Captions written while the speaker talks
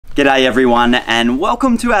G'day everyone and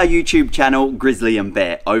welcome to our YouTube channel Grizzly and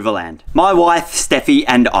Bear Overland. My wife Steffi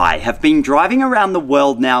and I have been driving around the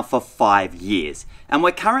world now for 5 years and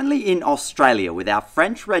we're currently in Australia with our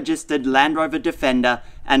French registered Land Rover Defender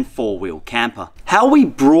and 4-wheel camper. How we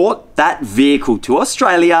brought that vehicle to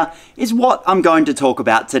Australia is what I'm going to talk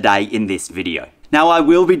about today in this video. Now I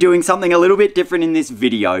will be doing something a little bit different in this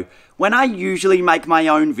video. When I usually make my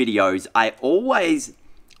own videos, I always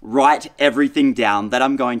write everything down that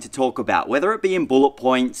I'm going to talk about, whether it be in bullet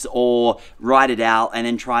points or write it out and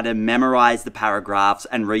then try to memorize the paragraphs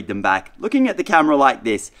and read them back, looking at the camera like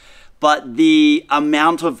this. But the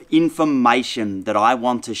amount of information that I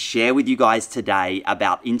want to share with you guys today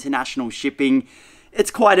about international shipping, it's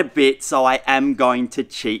quite a bit, so I am going to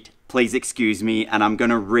cheat. Please excuse me, and I'm going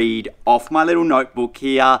to read off my little notebook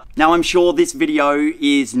here. Now, I'm sure this video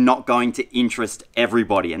is not going to interest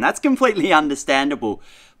everybody, and that's completely understandable.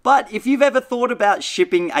 But if you've ever thought about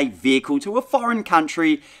shipping a vehicle to a foreign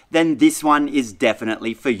country, then this one is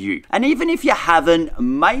definitely for you. And even if you haven't,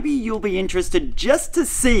 maybe you'll be interested just to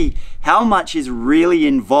see how much is really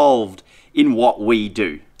involved in what we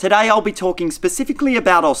do. Today, I'll be talking specifically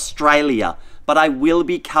about Australia, but I will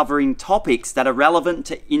be covering topics that are relevant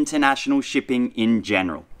to international shipping in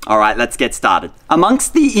general. All right, let's get started.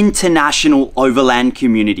 Amongst the international overland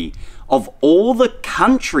community, of all the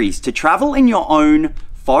countries to travel in your own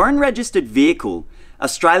foreign registered vehicle,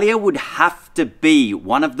 Australia would have to be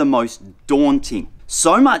one of the most daunting.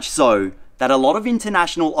 So much so that a lot of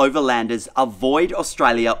international overlanders avoid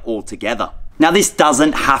Australia altogether. Now, this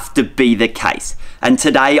doesn't have to be the case, and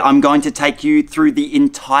today I'm going to take you through the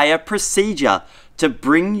entire procedure to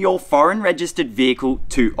bring your foreign registered vehicle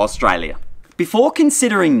to Australia. Before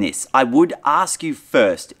considering this, I would ask you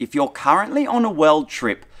first if you're currently on a world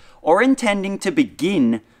trip or intending to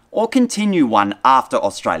begin or continue one after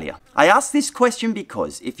Australia. I ask this question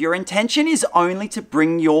because if your intention is only to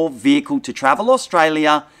bring your vehicle to travel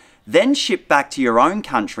Australia, then ship back to your own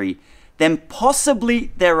country, then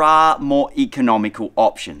possibly there are more economical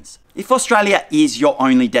options. If Australia is your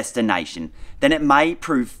only destination, then it may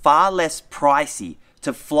prove far less pricey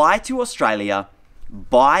to fly to Australia,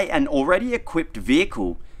 buy an already equipped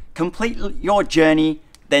vehicle, complete your journey,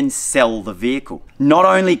 then sell the vehicle. Not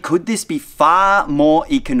only could this be far more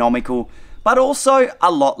economical, but also a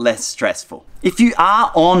lot less stressful. If you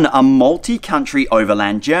are on a multi-country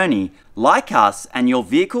overland journey, like us, and your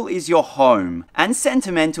vehicle is your home and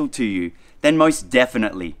sentimental to you, then most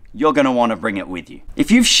definitely you're going to want to bring it with you. If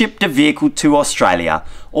you've shipped a vehicle to Australia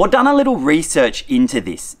or done a little research into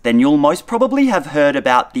this, then you'll most probably have heard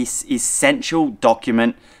about this essential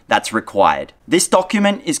document that's required. This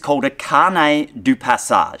document is called a carnet du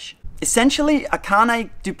passage. Essentially, a carnet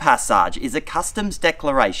du passage is a customs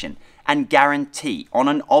declaration and guarantee on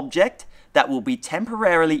an object that will be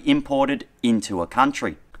temporarily imported into a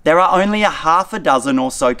country. There are only a half a dozen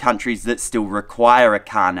or so countries that still require a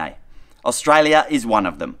carnet. Australia is one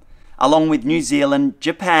of them, along with New Zealand,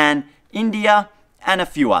 Japan, India, and a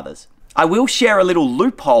few others. I will share a little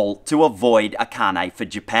loophole to avoid a carnet for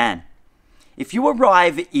Japan. If you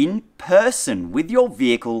arrive in person with your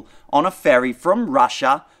vehicle on a ferry from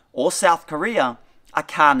Russia or South Korea, a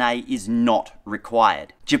carnet is not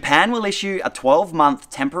required. Japan will issue a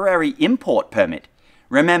 12-month temporary import permit.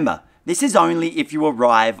 Remember, this is only if you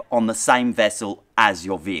arrive on the same vessel as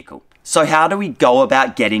your vehicle. So how do we go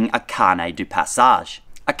about getting a carnet du passage?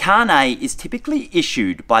 A carnet is typically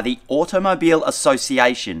issued by the Automobile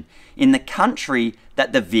Association in the country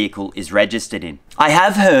that the vehicle is registered in. I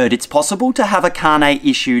have heard it's possible to have a carnet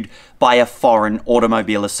issued by a foreign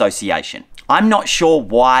automobile association. I'm not sure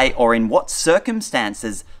why or in what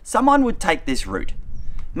circumstances someone would take this route.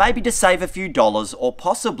 Maybe to save a few dollars, or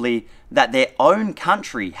possibly that their own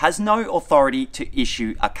country has no authority to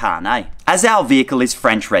issue a carnet. As our vehicle is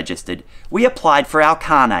French registered, we applied for our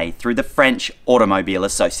carnet through the French Automobile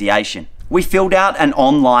Association. We filled out an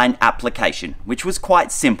online application, which was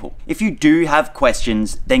quite simple. If you do have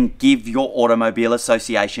questions, then give your Automobile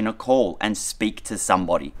Association a call and speak to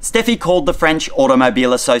somebody. Steffi called the French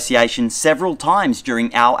Automobile Association several times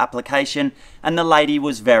during our application, and the lady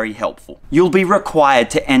was very helpful. You'll be required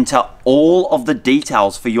to enter all of the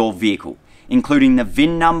details for your vehicle, including the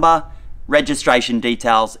VIN number, registration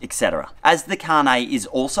details, etc. As the carnet is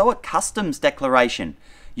also a customs declaration,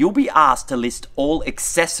 you'll be asked to list all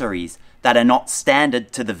accessories that are not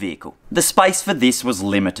standard to the vehicle. The space for this was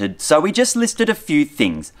limited, so we just listed a few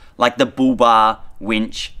things like the bull bar,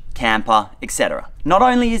 winch, camper, etc. Not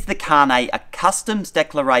only is the carnet a customs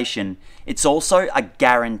declaration, it's also a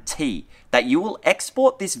guarantee that you will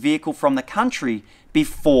export this vehicle from the country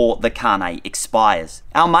before the carnet expires.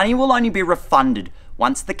 Our money will only be refunded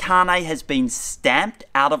once the carnet has been stamped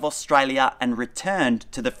out of Australia and returned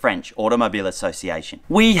to the French Automobile Association.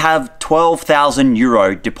 We have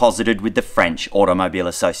 €12,000 deposited with the French Automobile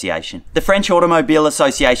Association. The French Automobile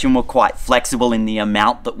Association were quite flexible in the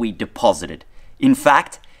amount that we deposited. In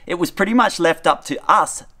fact, it was pretty much left up to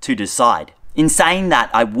us to decide. In saying that,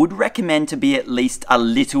 I would recommend to be at least a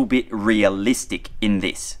little bit realistic in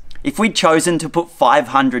this. If we'd chosen to put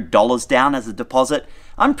 $500 down as a deposit,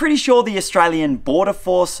 I'm pretty sure the Australian Border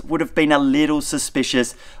Force would have been a little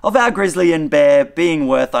suspicious of our Grizzly and Bear being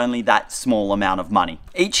worth only that small amount of money.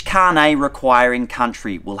 Each carnet requiring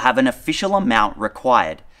country will have an official amount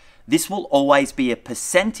required. This will always be a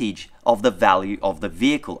percentage of the value of the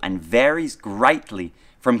vehicle and varies greatly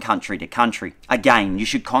from country to country. Again, you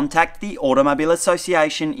should contact the Automobile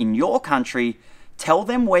Association in your country, tell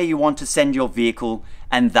them where you want to send your vehicle,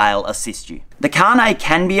 and they'll assist you. The carnet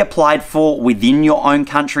can be applied for within your own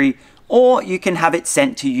country, or you can have it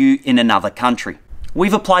sent to you in another country.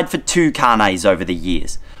 We've applied for 2 carnets over the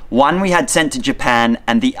years. One we had sent to Japan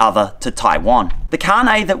and the other to Taiwan. The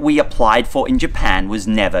carnet that we applied for in Japan was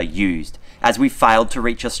never used, as we failed to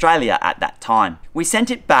reach Australia at that time. We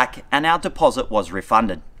sent it back and our deposit was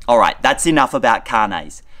refunded. Alright, that's enough about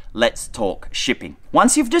carnets. Let's talk shipping.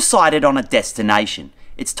 Once you've decided on a destination,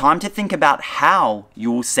 it's time to think about how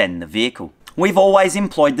you will send the vehicle. We've always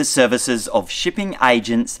employed the services of shipping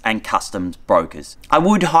agents and customs brokers. I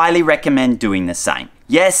would highly recommend doing the same.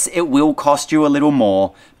 Yes, it will cost you a little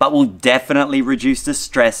more, but will definitely reduce the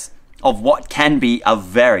stress of what can be a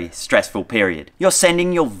very stressful period. You're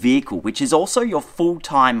sending your vehicle, which is also your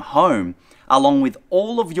full-time home, along with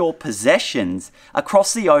all of your possessions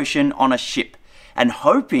across the ocean on a ship, and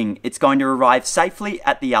hoping it's going to arrive safely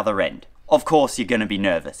at the other end. Of course, you're going to be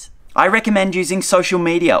nervous. I recommend using social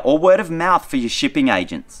media or word of mouth for your shipping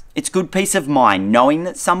agents. It's good peace of mind knowing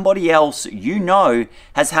that somebody else you know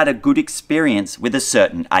has had a good experience with a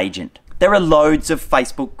certain agent. There are loads of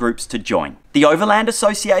Facebook groups to join. The Overland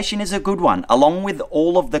Association is a good one, along with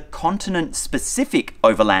all of the continent-specific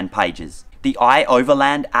Overland pages. The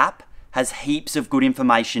iOverland app has heaps of good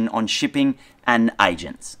information on shipping and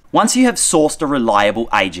agents. Once you have sourced a reliable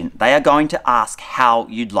agent, they are going to ask how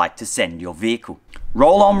you'd like to send your vehicle.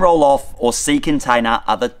 Roll on, roll off, or sea container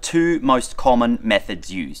are the 2 most common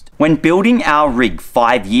methods used. When building our rig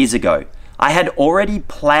 5 years ago, I had already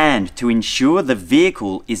planned to ensure the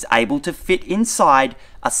vehicle is able to fit inside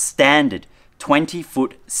a standard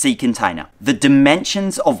 20-foot sea container. The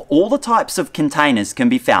dimensions of all the types of containers can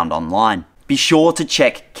be found online. Be sure to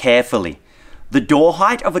check carefully. The door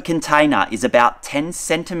height of a container is about 10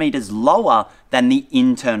 centimeters lower than the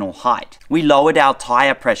internal height. We lowered our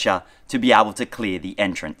tire pressure to be able to clear the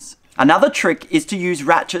entrance. Another trick is to use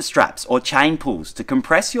ratchet straps or chain pulls to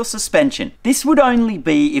compress your suspension. This would only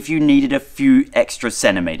be if you needed a few extra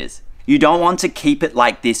centimeters. You don't want to keep it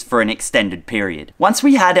like this for an extended period. Once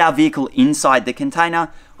we had our vehicle inside the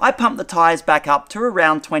container, I pumped the tires back up to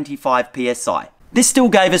around 25 psi. This still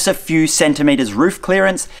gave us a few centimeters roof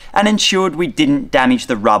clearance and ensured we didn't damage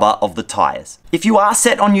the rubber of the tires. If you are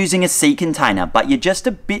set on using a sea container but you're just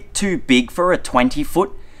a bit too big for a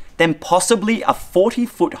 20-foot, then possibly a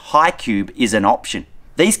 40-foot high cube is an option.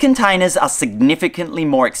 These containers are significantly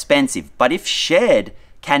more expensive, but if shared,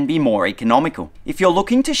 can be more economical. If you're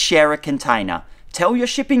looking to share a container, tell your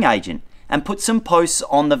shipping agent and put some posts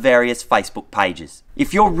on the various Facebook pages.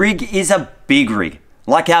 If your rig is a big rig,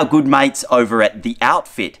 like our good mates over at The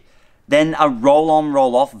Outfit, then a roll-on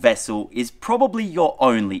roll-off vessel is probably your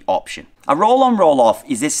only option. A roll-on roll-off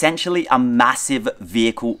is essentially a massive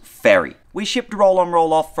vehicle ferry. We shipped roll-on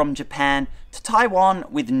roll-off from Japan to Taiwan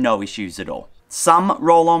with no issues at all. Some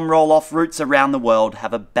roll-on roll-off routes around the world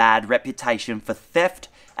have a bad reputation for theft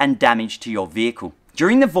and damage to your vehicle.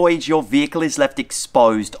 During the voyage, your vehicle is left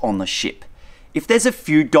exposed on the ship. If there's a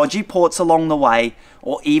few dodgy ports along the way,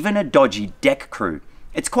 or even a dodgy deck crew,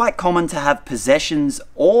 it's quite common to have possessions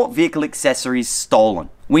or vehicle accessories stolen.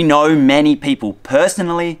 We know many people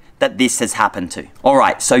personally that this has happened to.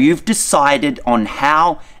 Alright, so you've decided on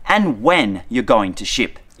how and when you're going to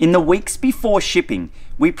ship. In the weeks before shipping,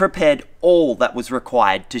 we prepared all that was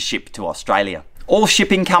required to ship to Australia. All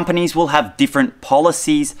shipping companies will have different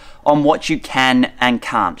policies on what you can and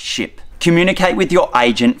can't ship. Communicate with your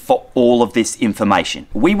agent for all of this information.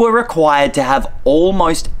 We were required to have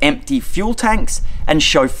almost empty fuel tanks and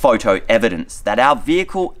show photo evidence that our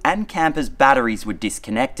vehicle and camper's batteries were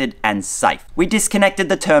disconnected and safe. We disconnected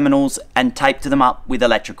the terminals and taped them up with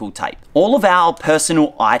electrical tape. All of our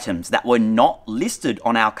personal items that were not listed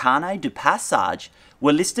on our carnet de passage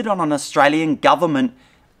were listed on an Australian government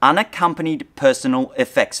unaccompanied personal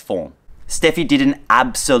effects form. Steffi did an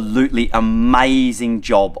absolutely amazing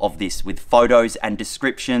job of this with photos and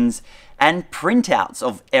descriptions and printouts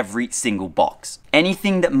of every single box.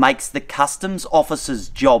 Anything that makes the customs officer's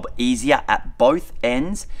job easier at both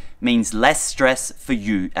ends means less stress for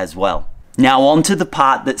you as well. Now on to the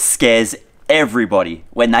part that scares everybody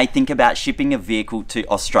when they think about shipping a vehicle to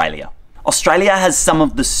Australia. Australia has some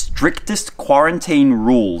of the strictest quarantine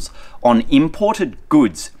rules on imported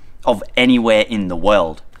goods of anywhere in the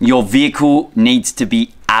world. Your vehicle needs to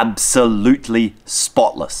be absolutely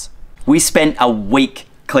spotless. We spent a week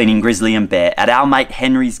cleaning Grizzly and Bear at our mate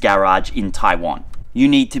Henry's garage in Taiwan. You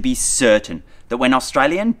need to be certain that when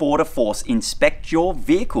Australian Border Force inspect your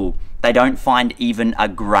vehicle, they don't find even a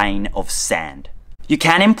grain of sand. You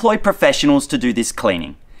can employ professionals to do this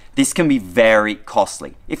cleaning. This can be very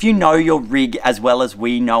costly. If you know your rig as well as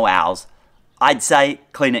we know ours, I'd say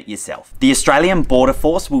clean it yourself. The Australian Border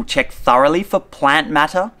Force will check thoroughly for plant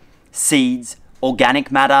matter, seeds,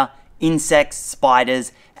 organic matter, insects,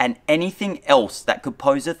 spiders, and anything else that could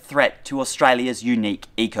pose a threat to Australia's unique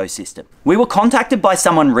ecosystem. We were contacted by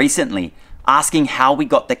someone recently asking how we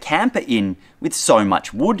got the camper in with so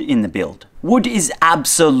much wood in the build. Wood is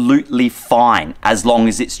absolutely fine as long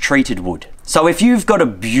as it's treated wood. So if you've got a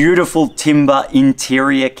beautiful timber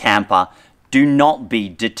interior camper, do not be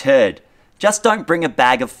deterred. Just don't bring a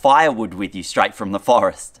bag of firewood with you straight from the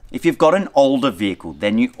forest. If you've got an older vehicle,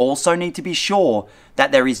 then you also need to be sure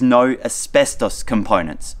that there is no asbestos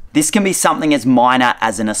components. This can be something as minor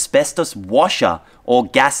as an asbestos washer or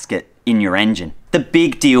gasket in your engine. The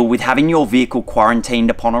big deal with having your vehicle quarantined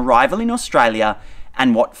upon arrival in Australia,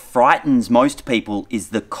 and what frightens most people, is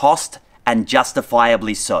the cost, and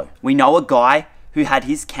justifiably so. We know a guy who had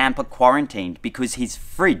his camper quarantined because his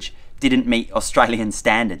fridge didn't meet Australian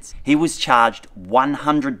standards. He was charged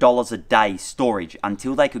 $100 a day storage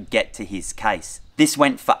until they could get to his case. This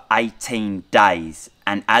went for 18 days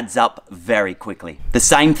and adds up very quickly. The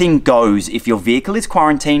same thing goes if your vehicle is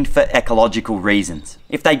quarantined for ecological reasons.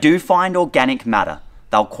 If they do find organic matter,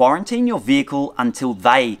 they'll quarantine your vehicle until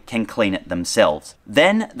they can clean it themselves.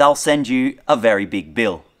 Then they'll send you a very big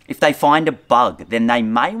bill. If they find a bug, then they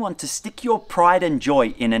may want to stick your pride and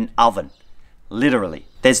joy in an oven. Literally.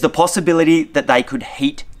 There's the possibility that they could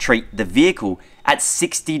heat treat the vehicle at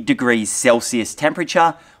 60 degrees Celsius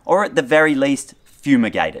temperature, or at the very least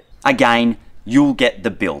fumigate it. Again, you'll get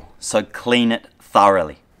the bill, so clean it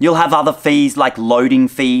thoroughly. You'll have other fees like loading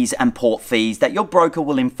fees and port fees that your broker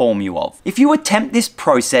will inform you of. If you attempt this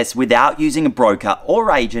process without using a broker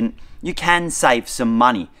or agent, you can save some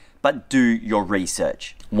money, but do your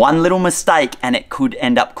research. One little mistake and it could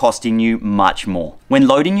end up costing you much more. When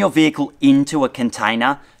loading your vehicle into a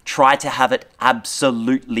container, try to have it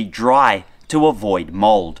absolutely dry to avoid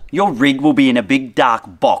mold. Your rig will be in a big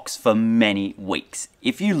dark box for many weeks.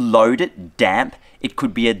 If you load it damp, it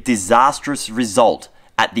could be a disastrous result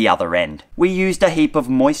at the other end. We used a heap of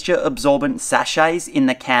moisture absorbent sachets in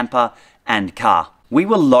the camper and car. We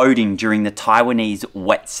were loading during the Taiwanese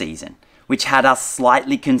wet season, which had us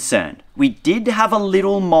slightly concerned. We did have a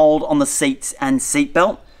little mold on the seats and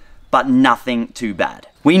seatbelt, but nothing too bad.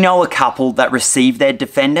 We know a couple that received their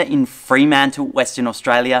Defender in Fremantle, Western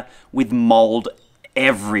Australia, with mold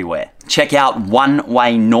everywhere. Check out One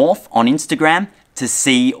Way North on Instagram to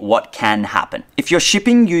see what can happen. If you're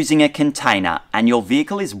shipping using a container and your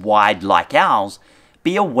vehicle is wide like ours,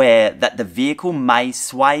 be aware that the vehicle may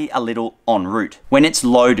sway a little en route. When it's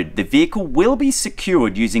loaded, the vehicle will be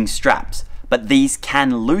secured using straps, but these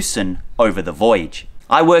can loosen over the voyage.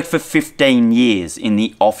 I worked for 15 years in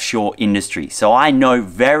the offshore industry, so I know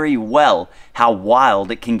very well how wild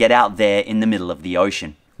it can get out there in the middle of the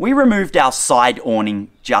ocean. We removed our side awning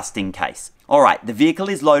just in case. Alright, the vehicle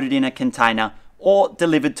is loaded in a container or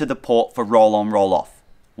delivered to the port for roll on, roll off.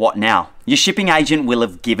 What now? Your shipping agent will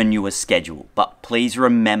have given you a schedule, but please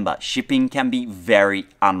remember, shipping can be very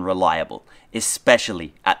unreliable,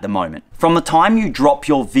 especially at the moment. From the time you drop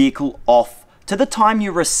your vehicle off to the time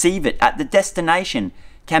you receive it at the destination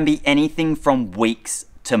can be anything from weeks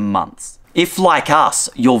to months. If, like us,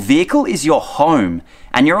 your vehicle is your home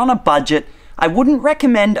and you're on a budget, I wouldn't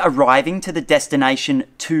recommend arriving to the destination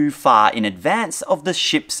too far in advance of the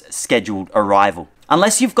ship's scheduled arrival.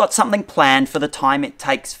 Unless you've got something planned for the time it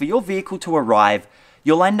takes for your vehicle to arrive,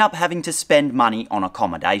 you'll end up having to spend money on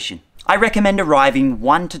accommodation. I recommend arriving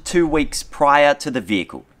 1 to 2 weeks prior to the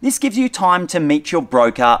vehicle. This gives you time to meet your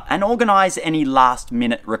broker and organize any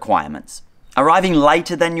last-minute requirements. Arriving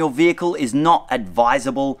later than your vehicle is not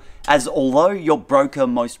advisable, as although your broker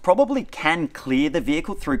most probably can clear the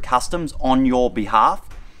vehicle through customs on your behalf,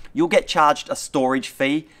 you'll get charged a storage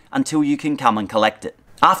fee until you can come and collect it.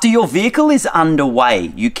 After your vehicle is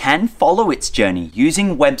underway, you can follow its journey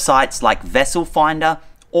using websites like Vessel Finder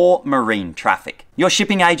or Marine Traffic. Your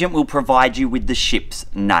shipping agent will provide you with the ship's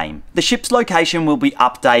name. The ship's location will be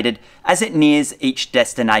updated as it nears each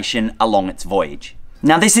destination along its voyage.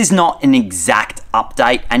 Now, this is not an exact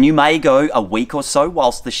update, and you may go a week or so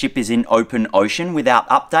whilst the ship is in open ocean without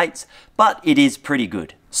updates, but it is pretty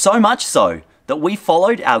good. So much so that we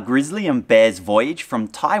followed our Grizzly and Bear's voyage from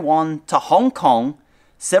Taiwan to Hong Kong,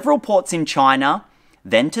 several ports in China,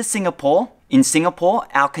 then to Singapore. In Singapore,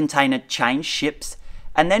 our container changed ships,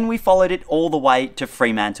 and then we followed it all the way to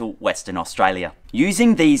Fremantle, Western Australia.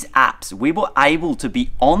 Using these apps, we were able to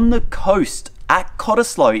be on the coast at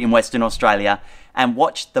Cottesloe in Western Australia and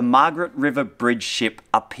watch the Margaret River Bridge ship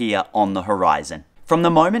appear on the horizon. From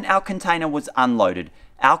the moment our container was unloaded,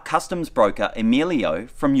 our customs broker Emilio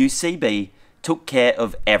from UCB took care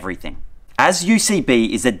of everything. As UCB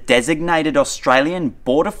is a designated Australian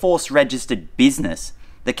Border Force registered business,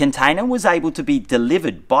 the container was able to be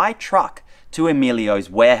delivered by truck to Emilio's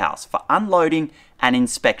warehouse for unloading and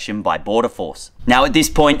inspection by Border Force. Now at this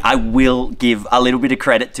point, I will give a little bit of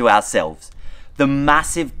credit to ourselves. The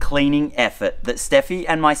massive cleaning effort that Steffi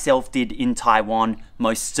and myself did in Taiwan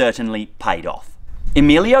most certainly paid off.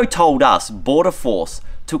 Emilio told us Border Force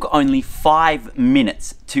took only 5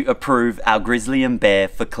 minutes to approve our Grizzly and Bear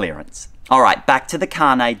for clearance. Alright, back to the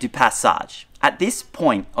Carnet du Passage. At this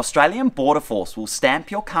point, Australian Border Force will stamp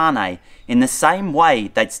your carnet in the same way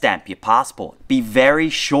they'd stamp your passport. Be very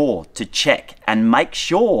sure to check and make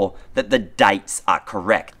sure that the dates are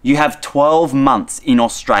correct. You have 12 months in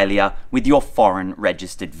Australia with your foreign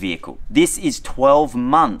registered vehicle. This is 12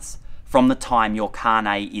 months from the time your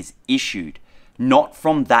carnet is issued, not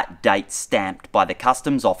from that date stamped by the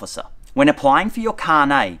customs officer. When applying for your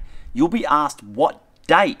carnet, you'll be asked what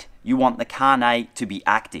date you want the carnet to be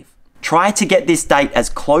active. Try to get this date as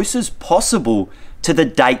close as possible to the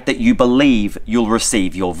date that you believe you'll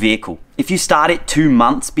receive your vehicle. If you start it 2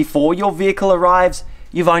 months before your vehicle arrives,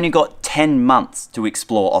 you've only got 10 months to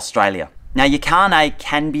explore Australia. Now, your carnet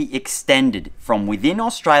can be extended from within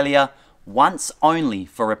Australia once only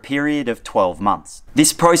for a period of 12 months.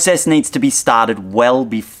 This process needs to be started well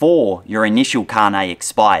before your initial carnet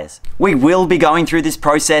expires. We will be going through this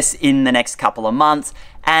process in the next couple of months,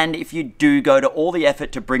 and if you do go to all the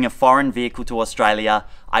effort to bring a foreign vehicle to Australia,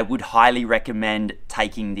 I would highly recommend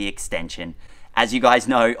taking the extension. As you guys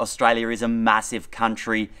know, Australia is a massive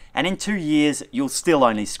country, and in 2 years, you'll still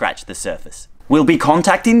only scratch the surface. We'll be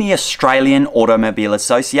contacting the Australian Automobile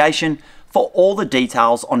Association for all the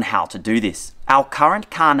details on how to do this. Our current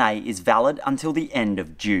carnet is valid until the end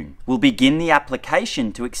of June. We'll begin the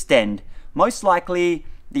application to extend, most likely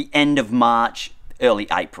the end of March, early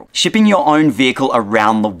April. Shipping your own vehicle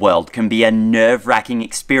around the world can be a nerve-wracking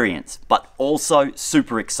experience, but also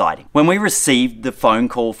super exciting. When we received the phone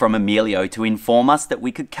call from Emilio to inform us that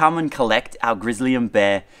we could come and collect our Grizzly and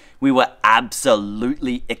Bear, we were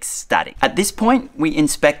absolutely ecstatic. At this point, we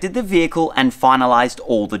inspected the vehicle and finalized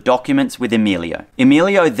all the documents with Emilio.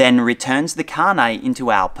 Emilio then returns the carnet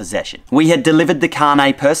into our possession. We had delivered the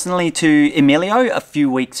carnet personally to Emilio a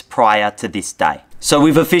few weeks prior to this day. So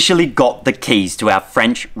we've officially got the keys to our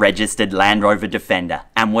French registered Land Rover Defender,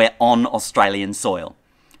 and we're on Australian soil.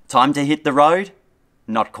 Time to hit the road?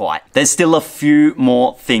 Not quite. There's still a few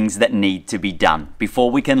more things that need to be done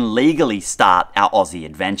before we can legally start our Aussie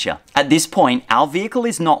adventure. At this point, our vehicle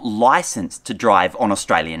is not licensed to drive on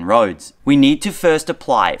Australian roads. We need to first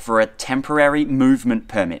apply for a temporary movement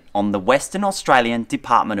permit on the Western Australian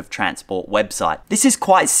Department of Transport website. This is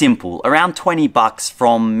quite simple, around 20 bucks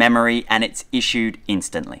from memory, and it's issued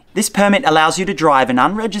instantly. This permit allows you to drive an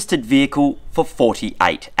unregistered vehicle for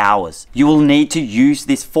 48 hours. You will need to use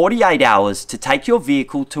this 48 hours to take your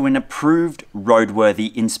vehicle to an approved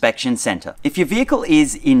roadworthy inspection centre. If your vehicle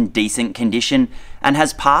is in decent condition and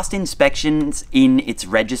has passed inspections in its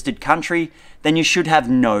registered country, then you should have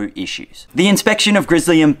no issues. The inspection of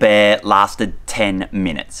Grizzly and Bear lasted 10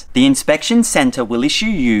 minutes. The inspection centre will issue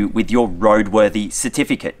you with your roadworthy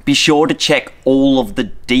certificate. Be sure to check all of the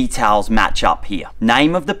details match up here.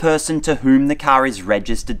 Name of the person to whom the car is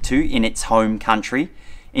registered to in its home country.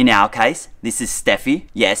 In our case, this is Steffi.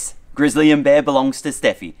 Yes, Grizzly and Bear belongs to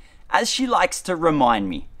Steffi. As she likes to remind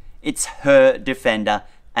me, it's her Defender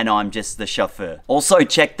and I'm just the chauffeur. Also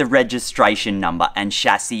check the registration number and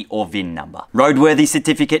chassis or VIN number. Roadworthy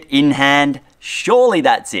certificate in hand. Surely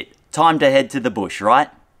that's it. Time to head to the bush, right?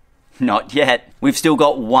 Not yet. We've still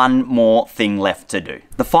got one more thing left to do.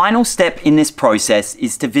 The final step in this process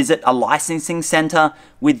is to visit a licensing centre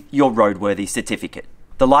with your roadworthy certificate.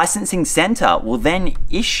 The licensing centre will then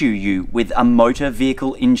issue you with a motor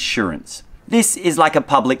vehicle insurance. This is like a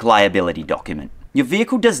public liability document. Your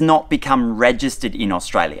vehicle does not become registered in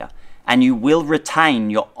Australia, and you will retain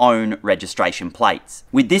your own registration plates.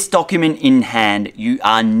 With this document in hand, you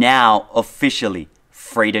are now officially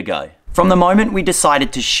free to go. From the moment we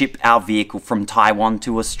decided to ship our vehicle from Taiwan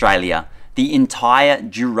to Australia, the entire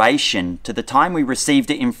duration to the time we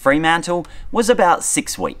received it in Fremantle was about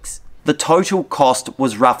 6 weeks. The total cost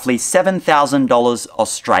was roughly $7,000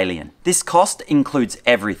 Australian. This cost includes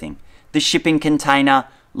everything: the shipping container,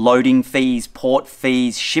 loading fees, port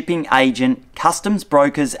fees, shipping agent, customs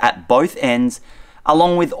brokers at both ends,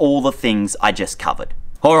 along with all the things I just covered.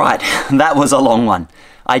 Alright, that was a long one.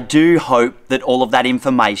 I do hope that all of that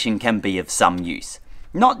information can be of some use.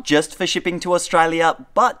 Not just for shipping to Australia,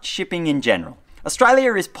 but shipping in general.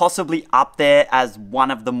 Australia is possibly up there as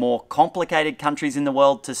one of the more complicated countries in the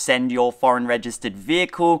world to send your foreign registered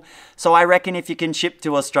vehicle, so I reckon if you can ship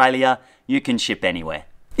to Australia, you can ship anywhere.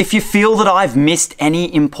 If you feel that I've missed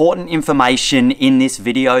any important information in this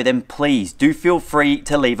video, then please do feel free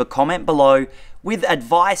to leave a comment below with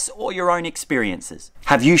advice or your own experiences.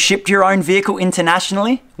 Have you shipped your own vehicle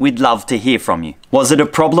internationally? We'd love to hear from you. Was it a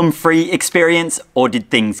problem-free experience, or did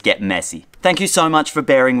things get messy? Thank you so much for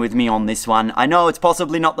bearing with me on this one. I know it's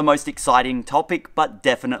possibly not the most exciting topic, but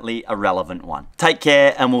definitely a relevant one. Take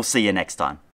care, and we'll see you next time.